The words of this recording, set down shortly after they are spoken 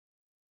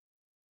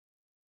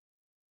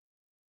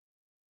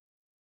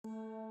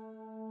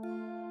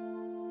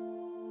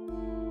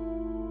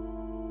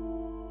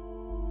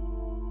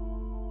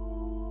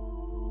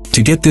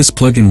To get this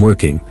plugin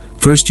working,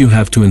 first you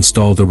have to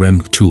install the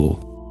REM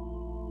tool.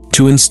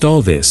 To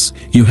install this,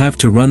 you have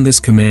to run this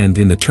command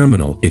in the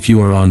terminal if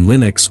you are on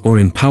Linux or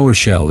in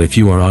PowerShell if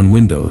you are on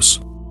Windows.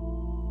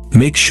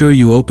 Make sure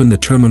you open the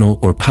terminal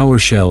or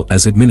PowerShell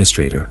as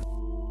administrator.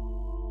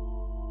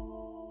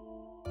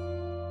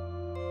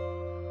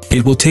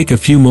 It will take a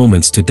few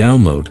moments to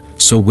download,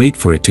 so wait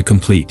for it to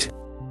complete.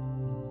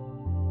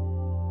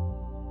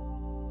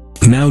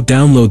 Now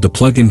download the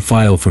plugin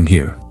file from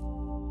here.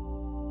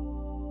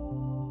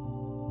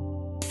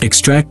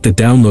 Extract the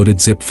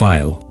downloaded zip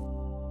file.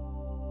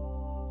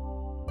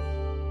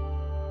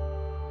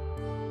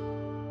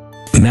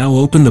 Now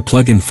open the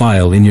plugin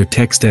file in your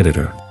text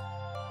editor.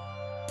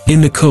 In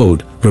the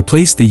code,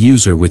 replace the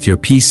user with your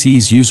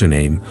PC's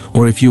username,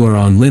 or if you are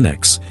on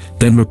Linux,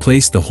 then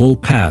replace the whole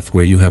path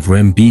where you have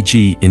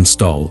rembg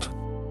installed.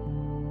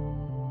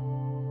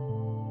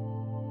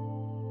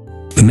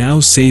 Now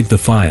save the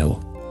file.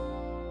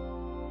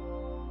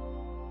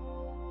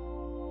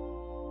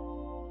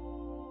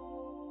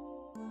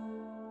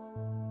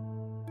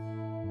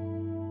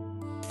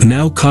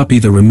 Now copy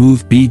the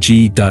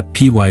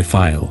removebg.py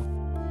file.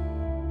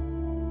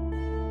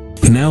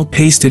 Now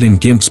paste it in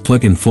GIMP's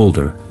plugin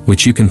folder,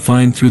 which you can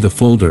find through the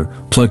folder,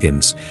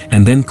 Plugins,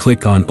 and then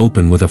click on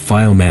Open with a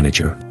file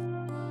manager.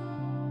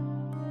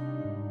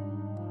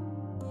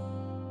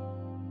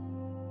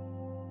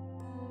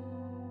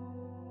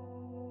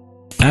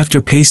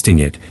 After pasting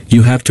it,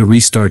 you have to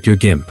restart your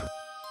GIMP.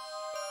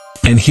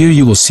 And here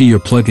you will see your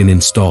plugin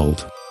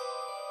installed.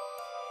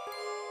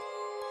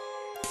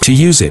 To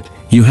use it,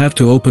 you have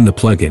to open the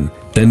plugin,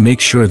 then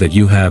make sure that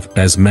you have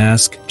as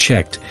mask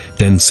checked,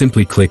 then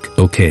simply click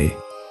OK.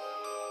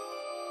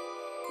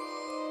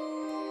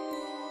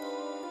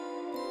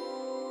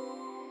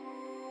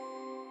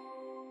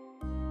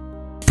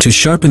 To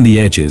sharpen the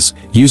edges,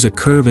 use a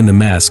curve in the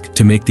mask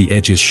to make the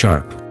edges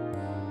sharp.